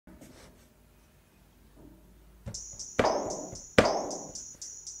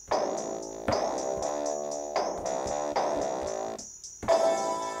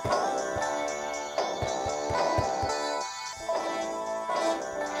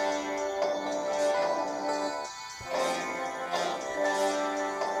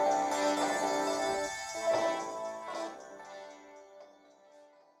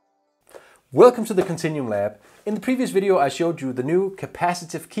Welcome to the KontinuumLAB. In the previous video I showed you the new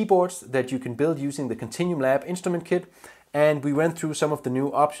capacitive keyboards that you can build using the KontinuumLAB Instrument Kit, and we went through some of the new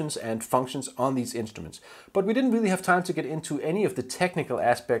options and functions on these instruments. But we didn't really have time to get into any of the technical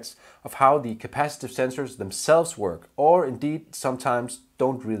aspects of how the capacitive sensors themselves work, or indeed sometimes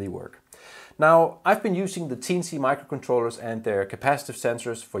don't really work. Now, I've been using the Teensy microcontrollers and their capacitive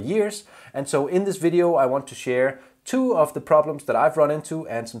sensors for years, and so in this video I want to share two of the problems that I've run into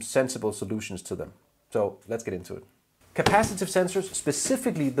and some sensible solutions to them. So let's get into it. Capacitive sensors,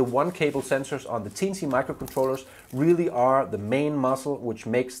 specifically the one-cable sensors on the Teensy microcontrollers, really are the main muscle which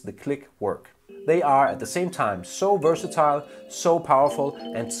makes the click work. They are at the same time so versatile, so powerful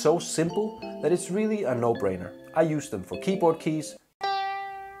and so simple that it's really a no-brainer. I use them for keyboard keys,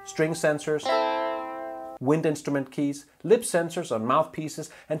 string sensors, wind instrument keys, lip sensors on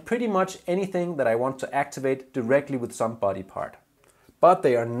mouthpieces, and pretty much anything that I want to activate directly with some body part. But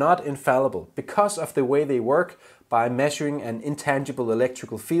they are not infallible. Because of the way they work, by measuring an intangible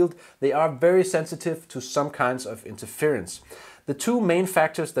electrical field, they are very sensitive to some kinds of interference. The two main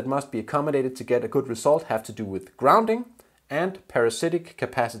factors that must be accommodated to get a good result have to do with grounding and parasitic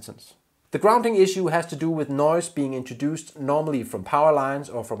capacitance. The grounding issue has to do with noise being introduced normally from power lines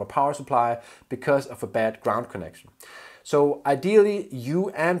or from a power supply because of a bad ground connection. So ideally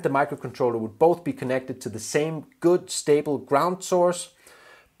you and the microcontroller would both be connected to the same good stable ground source,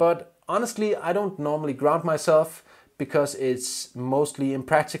 but honestly I don't normally ground myself because it's mostly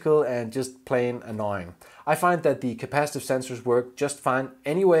impractical and just plain annoying. I find that the capacitive sensors work just fine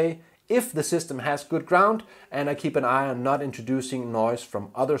anyway if the system has good ground, and I keep an eye on not introducing noise from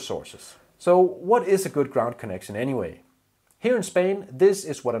other sources. So what is a good ground connection anyway? Here in Spain, this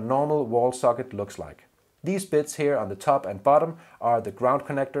is what a normal wall socket looks like. These bits here on the top and bottom are the ground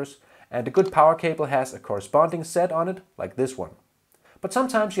connectors, and a good power cable has a corresponding set on it, like this one. But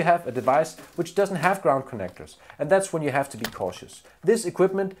sometimes you have a device which doesn't have ground connectors, and that's when you have to be cautious. This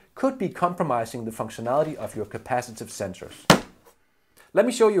equipment could be compromising the functionality of your capacitive sensors. Let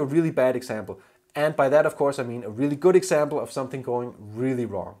me show you a really bad example. And by that, of course, I mean a really good example of something going really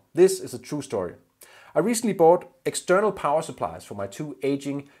wrong. This is a true story. I recently bought external power supplies for my two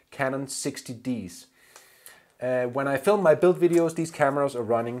aging Canon 60Ds. When I film my build videos, these cameras are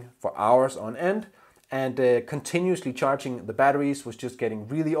running for hours on end, and continuously charging the batteries was just getting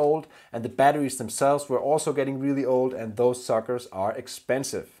really old, and the batteries themselves were also getting really old, and those suckers are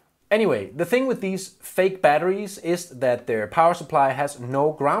expensive. Anyway, the thing with these fake batteries is that their power supply has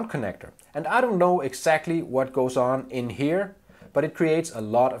no ground connector. And I don't know exactly what goes on in here, but it creates a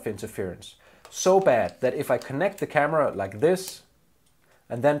lot of interference. So bad that if I connect the camera like this,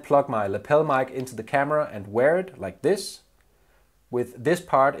 and then plug my lapel mic into the camera and wear it like this, with this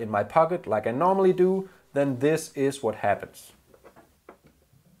part in my pocket like I normally do, then this is what happens.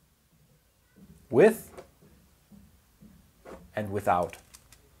 With and without.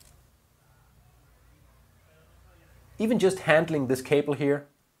 Even just handling this cable here.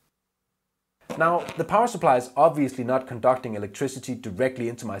 Now, the power supply is obviously not conducting electricity directly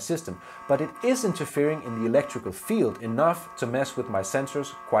into my system, but it is interfering in the electrical field enough to mess with my sensors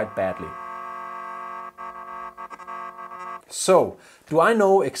quite badly. So, do I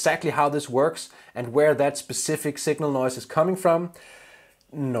know exactly how this works and where that specific signal noise is coming from?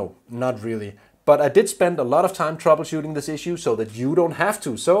 No, not really. But I did spend a lot of time troubleshooting this issue so that you don't have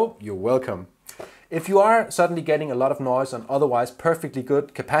to, so you're welcome. If you are suddenly getting a lot of noise on otherwise perfectly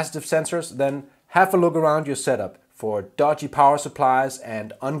good capacitive sensors, then have a look around your setup for dodgy power supplies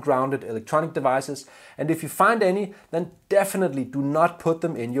and ungrounded electronic devices, and if you find any, then definitely do not put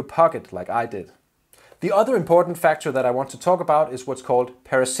them in your pocket like I did. The other important factor that I want to talk about is what's called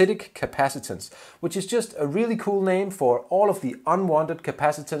parasitic capacitance, which is just a really cool name for all of the unwanted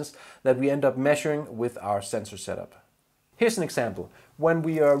capacitance that we end up measuring with our sensor setup. Here's an example. When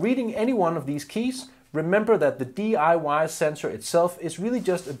we are reading any one of these keys, remember that the DIY sensor itself is really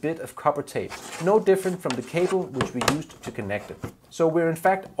just a bit of copper tape, no different from the cable which we used to connect it. So we're in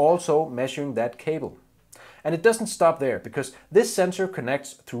fact also measuring that cable. And it doesn't stop there, because this sensor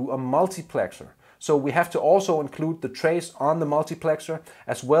connects through a multiplexer. So we have to also include the trace on the multiplexer,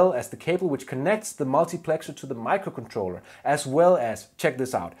 as well as the cable which connects the multiplexer to the microcontroller, as well as, check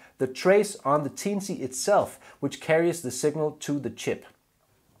this out, the trace on the Teensy itself, which carries the signal to the chip.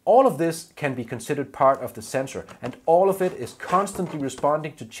 All of this can be considered part of the sensor, and all of it is constantly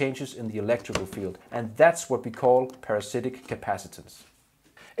responding to changes in the electrical field, and that's what we call parasitic capacitance.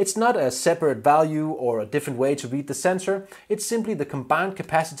 It's not a separate value or a different way to read the sensor, it's simply the combined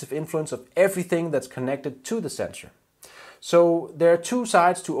capacitive influence of everything that's connected to the sensor. So there are two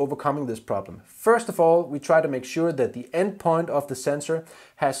sides to overcoming this problem. First of all, we try to make sure that the endpoint of the sensor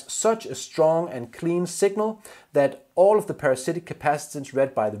has such a strong and clean signal that all of the parasitic capacitance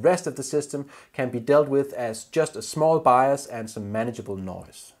read by the rest of the system can be dealt with as just a small bias and some manageable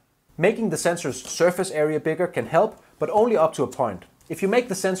noise. Making the sensor's surface area bigger can help, but only up to a point. If you make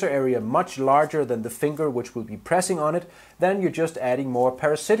the sensor area much larger than the finger which will be pressing on it, then you're just adding more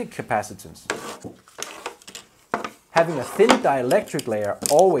parasitic capacitance. Having a thin dielectric layer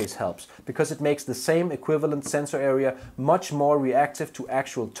always helps because it makes the same equivalent sensor area much more reactive to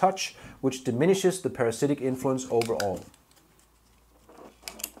actual touch, which diminishes the parasitic influence overall.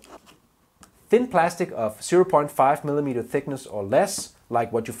 Thin plastic of 0.5 mm thickness or less,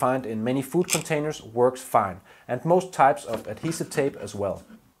 like what you find in many food containers, works fine, and most types of adhesive tape as well.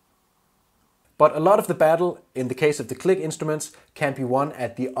 But a lot of the battle, in the case of the click instruments, can be won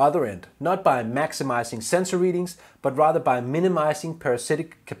at the other end, not by maximizing sensor readings, but rather by minimizing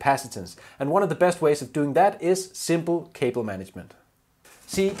parasitic capacitance. And one of the best ways of doing that is simple cable management.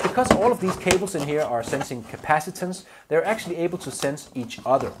 See, because all of these cables in here are sensing capacitance, they're actually able to sense each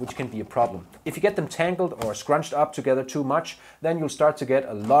other, which can be a problem. If you get them tangled or scrunched up together too much, then you'll start to get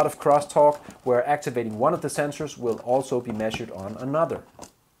a lot of crosstalk where activating one of the sensors will also be measured on another.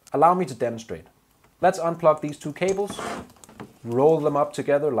 Allow me to demonstrate. Let's unplug these two cables, roll them up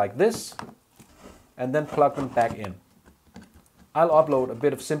together like this, and then plug them back in. I'll upload a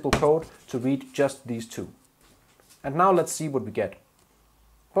bit of simple code to read just these two. And now let's see what we get.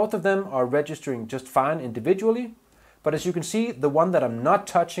 Both of them are registering just fine individually, but as you can see, the one that I'm not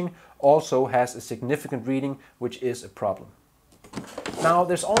touching also has a significant reading, which is a problem. Now,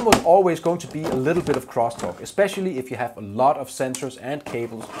 there's almost always going to be a little bit of crosstalk, especially if you have a lot of sensors and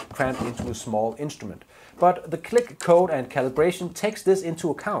cables crammed into a small instrument. But the click code and calibration takes this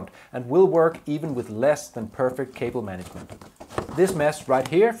into account and will work even with less than perfect cable management. This mess right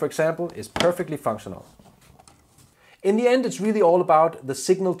here, for example, is perfectly functional. In the end, it's really all about the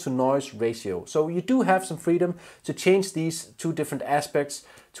signal to noise ratio. So you do have some freedom to change these two different aspects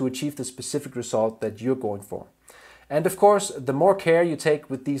to achieve the specific result that you're going for. And of course, the more care you take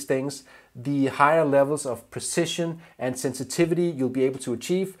with these things, the higher levels of precision and sensitivity you'll be able to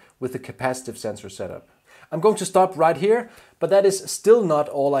achieve with the capacitive sensor setup. I'm going to stop right here, but that is still not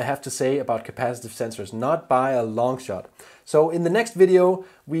all I have to say about capacitive sensors, not by a long shot. So in the next video,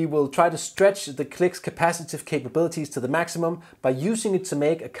 we will try to stretch the click's capacitive capabilities to the maximum by using it to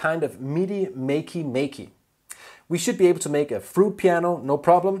make a kind of MIDI makey-makey. We should be able to make a fruit piano, no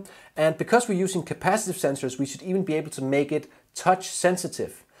problem. And because we're using capacitive sensors, we should even be able to make it touch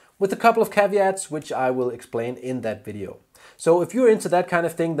sensitive, with a couple of caveats, which I will explain in that video. So if you're into that kind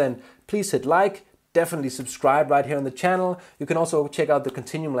of thing, then please hit like. Definitely subscribe right here on the channel. You can also check out the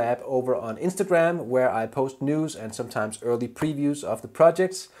KontinuumLAB over on Instagram, where I post news and sometimes early previews of the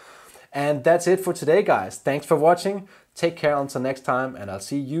projects. And that's it for today, guys. Thanks for watching. Take care until next time, and I'll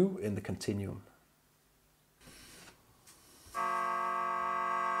see you in the Kontinuum.